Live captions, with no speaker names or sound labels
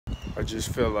I just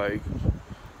feel like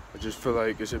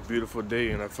it's a beautiful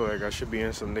day, and I feel like I should be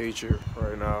in some nature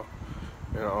right now.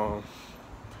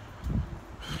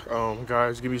 And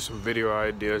guys, give me some video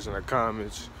ideas in the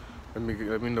comments.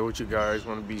 Let me know what you guys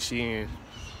want to be seeing,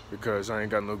 because I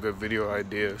ain't got no good video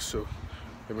ideas. So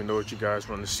let me know what you guys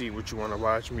want to see, what you want to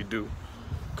watch me do,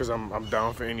 because I'm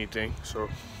down for anything. So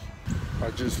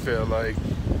I just feel like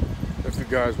if you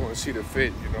guys want to see the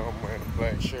fit, you know, I'm wearing a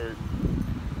black shirt,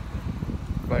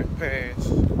 black pants,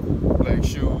 black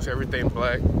shoes, everything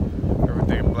black,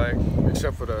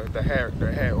 except for the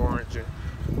hat orange and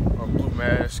a blue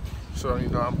mask. So you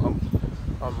know,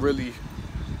 I'm really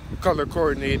color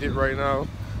coordinated right now,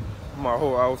 my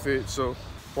whole outfit. So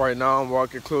right now I'm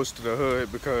walking close to the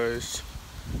hood because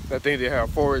I think they have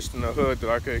forest in the hood that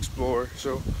I could explore.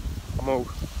 So I'm gonna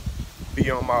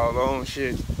be on my alone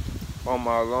shit, on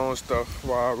my alone stuff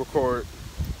while I record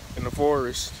in the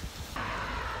forest.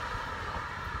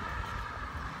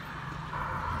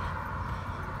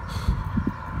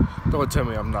 Don't tell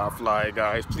me I'm not fly,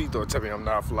 guys. Please don't tell me I'm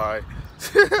not fly.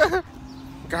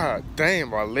 God damn,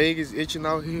 my leg is itching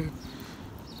out here.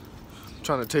 I'm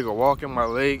trying to take a walk and my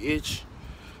leg itch.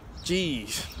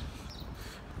 Jeez.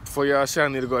 Before y'all say I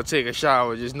need to go take a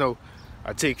shower, just know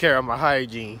I take care of my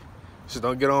hygiene. So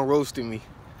don't get on roasting me.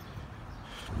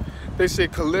 They say,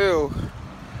 Khaled,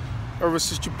 ever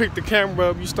since you picked the camera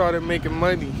up, you started making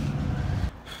money.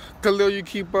 Khaled, you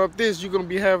keep up this, you're gonna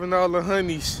be having all the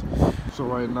honeys. So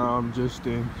right now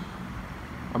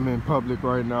I'm in public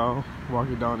right now,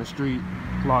 walking down the street.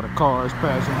 A lot of cars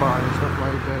passing by and stuff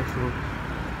like that. So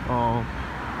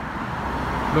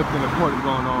nothing important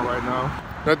going on right now.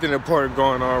 Nothing important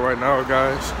going on right now,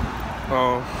 guys.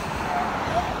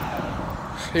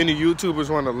 Any YouTubers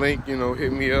want a link, you know,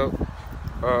 hit me up.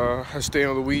 I stay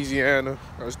in Louisiana.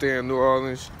 I stay in New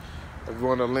Orleans. If you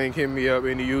want a link, hit me up.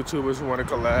 Any YouTubers who want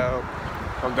to collab,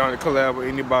 I'm down to collab with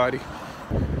anybody.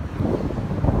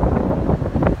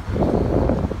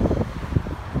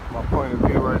 My point of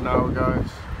view right now, guys.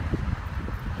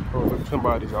 Oh, look,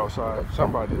 somebody's outside.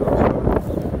 Somebody's outside.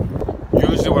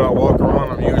 Usually when I walk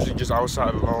around, I'm usually just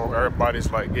outside alone. Everybody's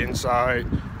like inside.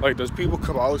 Like, does people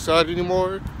come outside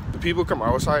anymore? Do people come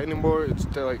outside anymore? It's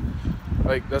like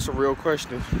that's a real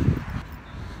question.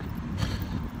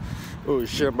 Oh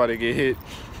shit, I'm about to get hit.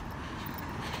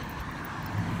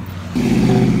 The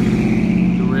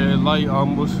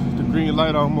green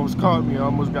light almost caught me. I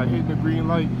almost got hit in the green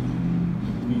light.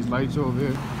 These lights over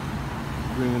here.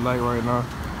 Green light right now.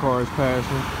 Cars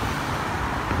passing.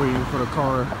 Waiting for the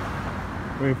car.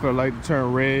 Waiting for the light to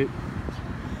turn red.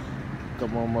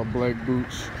 Got on my black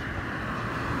boots.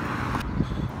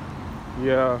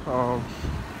 Yeah,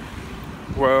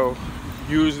 well,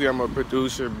 usually I'm a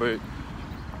producer, but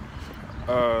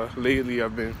lately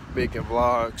I've been making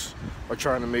vlogs or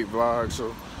trying to make vlogs.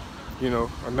 So, you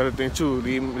know, another thing too,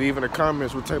 leave in the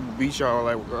comments what type of beats y'all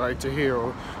like to hear,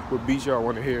 or what beats y'all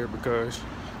want to hear, because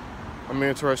I'm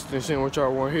interested in seeing what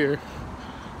y'all want to hear.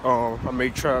 I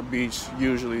make trap beats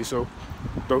usually, so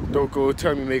don't go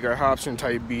tell me make a Hobson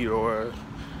type beat or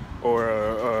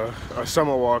a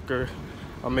Summer Walker.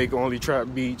 I make only trap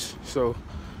beats, so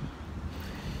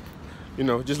you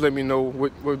know, just let me know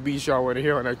what beats y'all want to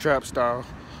hear on that trap style.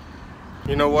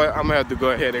 You know what? I'm gonna have to go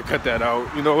ahead and cut that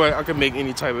out. You know what? I can make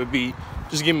any type of beat.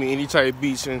 Just give me any type of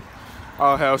beats and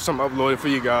I'll have some uploaded for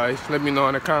you guys. Let me know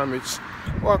in the comments.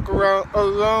 Walk around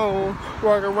alone,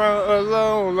 walk around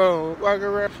alone, walk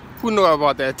around. Who know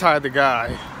about that Ty the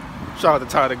Guy? Shout out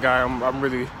to Ty the Guy.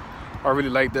 I really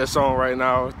like that song right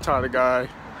now. Ty the Guy.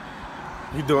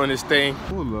 He doing his thing.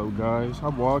 Hold up, guys.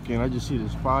 I'm walking. I just see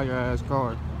this fire-ass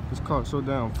car. This car's so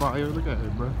damn fire. Look at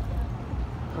it, bro.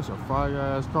 That's a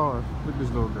fire-ass car. Look at this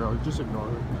little girl. Just ignore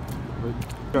her.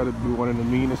 But gotta be one of the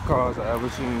meanest cars I ever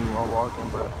seen while walking,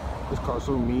 bro. This car's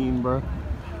so mean, bro.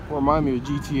 Remind me of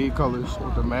GTA colors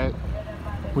with the matte.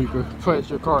 We could flash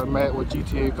your car matte with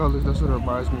GTA colors. That's what it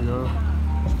reminds me of.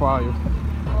 It's fire.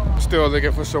 Still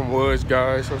looking for some woods,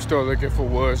 guys. I'm still looking for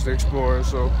woods to explore.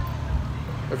 So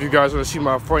if you guys want to see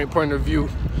my point of view,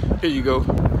 here you go.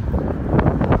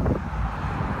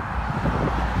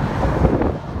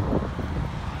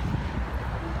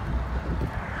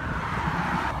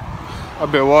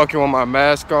 I've been walking with my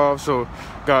mask off, so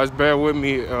guys, bear with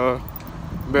me.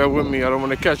 Bear with me. I don't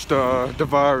want to catch the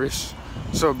virus,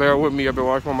 so bear with me. I've been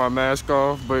walking with my mask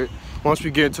off, but once we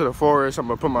get into the forest, I'm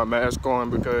gonna put my mask on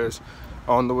because I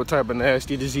don't know what type of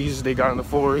nasty diseases they got in the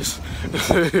forest.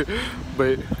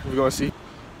 But we're gonna see.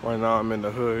 Right now, I'm in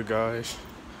the hood, guys.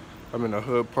 I'm in the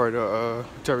hood part of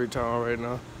Terrytown right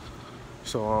now.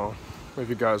 So if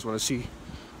you guys want to see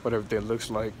what everything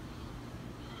looks like.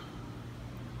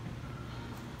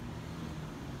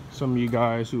 Some of you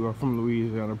guys who are from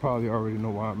Louisiana probably already know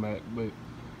where I'm at, but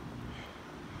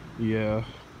yeah.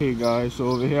 Hey guys, so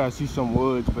over here I see some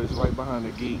woods, but it's right behind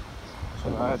the gate.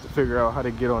 So I have to figure out how to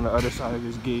get on the other side of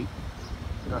this gate.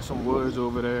 Got some woods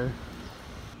over there.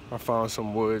 I found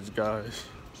some woods, guys.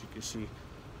 As you can see,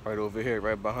 right over here,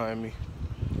 right behind me.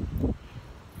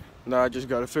 Now I just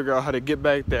gotta figure out how to get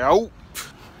back there. Oh,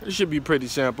 it should be pretty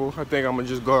simple. I think I'm gonna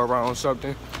just go around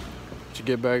something to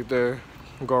get back there.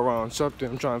 Go around something.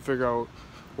 I'm trying to figure out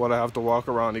what I have to walk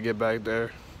around to get back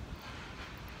there.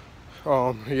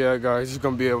 Yeah, guys, it's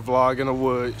gonna be a vlog in the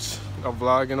woods. A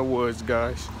vlog in the woods,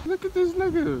 guys. Look at this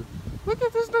nigga. Look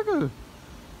at this nigga.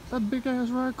 That big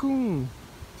ass raccoon.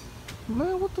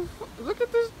 Man, what the fuck? Look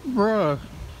at this, bruh.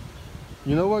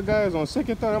 You know what, guys? On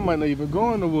second thought, I might not even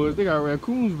go in the woods. They got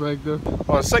raccoons back there.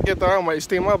 On second thought, I might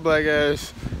stay my black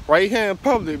ass right here in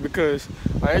public because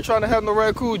I ain't trying to have no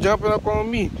raccoon jumping up on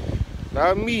me.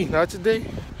 Not me, not today.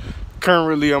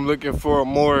 Currently, I'm looking for a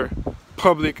more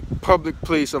public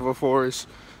place of a forest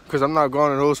because I'm not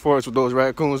going to those forests with those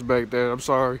raccoons back there. I'm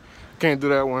sorry. Can't do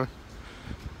that one.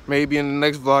 Maybe in the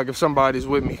next vlog if somebody's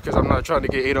with me because I'm not trying to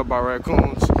get ate up by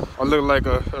raccoons. I look like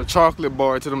a chocolate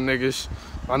bar to them niggas.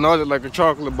 I know I look like a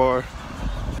chocolate bar.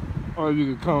 Or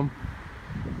you could come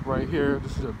right here.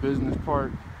 This is a business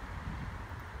park.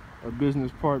 A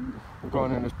business park. We're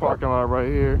going in this parking lot right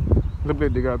here. Look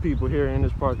like they got people here in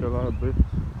this parking lot, but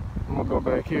I'm gonna go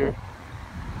back here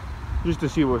just to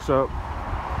see what's up.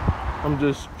 I'm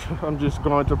just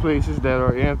going to places that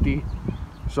are empty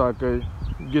so I could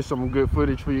get some good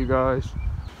footage for you guys.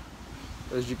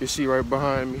 As you can see right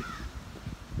behind me,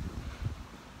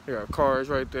 they got cars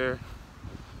right there.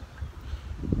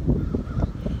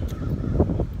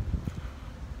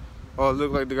 Oh, it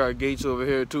look like they got gates over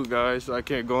here too, guys, so I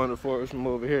can't go in the forest from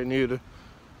over here neither.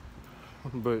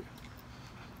 But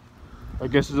I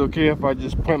guess it's okay if I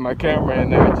just point my camera in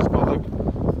there and just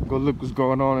go look what's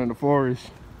going on in the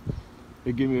forest.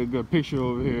 They give me a good picture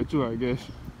over here too, I guess.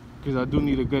 Because I do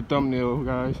need a good thumbnail,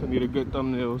 guys. I need a good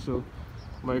thumbnail, so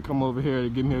I might come over here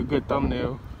to give me a good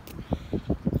thumbnail.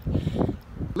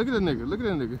 Look at that nigga, look at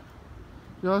that nigga.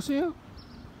 Y'all see him?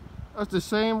 That's the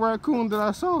same raccoon that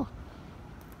I saw.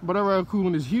 But that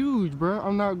raccoon is huge, bro.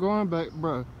 I'm not going back,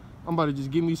 bro. I'm about to just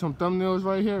give me some thumbnails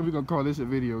right here. We're gonna call this a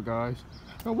video, guys.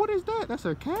 Now, what is that? That's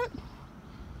a cat?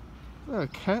 Is that a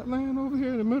cat laying over here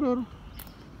in the middle of the...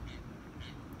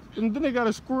 And then they got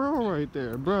a squirrel right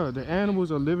there, bro. The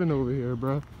animals are living over here,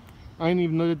 bro. I didn't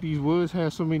even know that these woods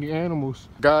had so many animals.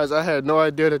 Guys, I had no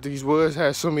idea that these woods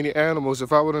had so many animals.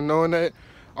 If I would have known that,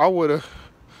 I would have...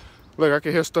 Look, I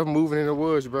can hear stuff moving in the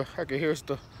woods, bro. I can hear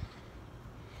stuff.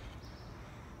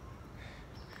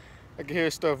 I can hear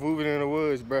stuff moving in the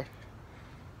woods, bro.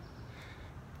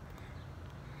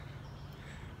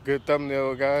 Good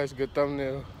thumbnail, guys. Good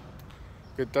thumbnail.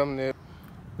 Good thumbnail.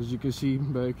 As you can see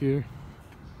back here.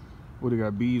 Well, they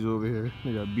got bees over here.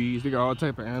 They got bees. They got all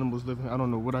type of animals living. I don't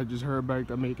know what I just heard back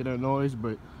there making that noise,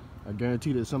 but I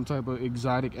guarantee there's some type of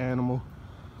exotic animal.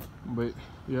 But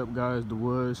yep, guys, the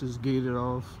woods is gated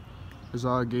off. It's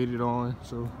all gated on,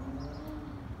 so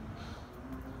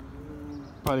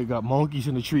probably got monkeys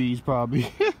in the trees. Probably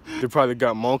they probably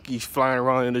got monkeys flying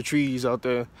around in the trees out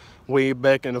there, way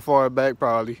back in the far back,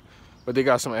 probably. But they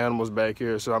got some animals back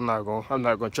here, so I'm not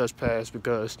gonna trespass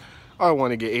because I don't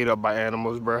want to get ate up by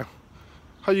animals, bruh.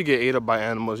 How you get ate up by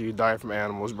animals? You die from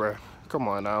animals, bruh. Come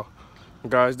on now,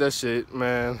 guys. That's it,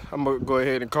 man. I'm gonna go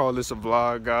ahead and call this a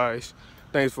vlog, guys.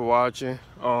 Thanks for watching.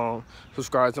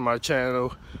 Subscribe to my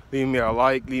channel. Leave me a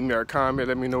like. Leave me a comment.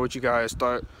 Let me know what you guys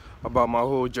thought about my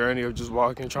whole journey of just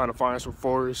walking, trying to find some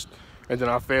forest, and then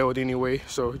I failed anyway.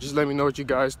 So just let me know what you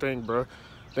guys think, bro.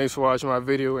 Thanks for watching my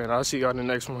video, and I'll see y'all in the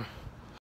next one.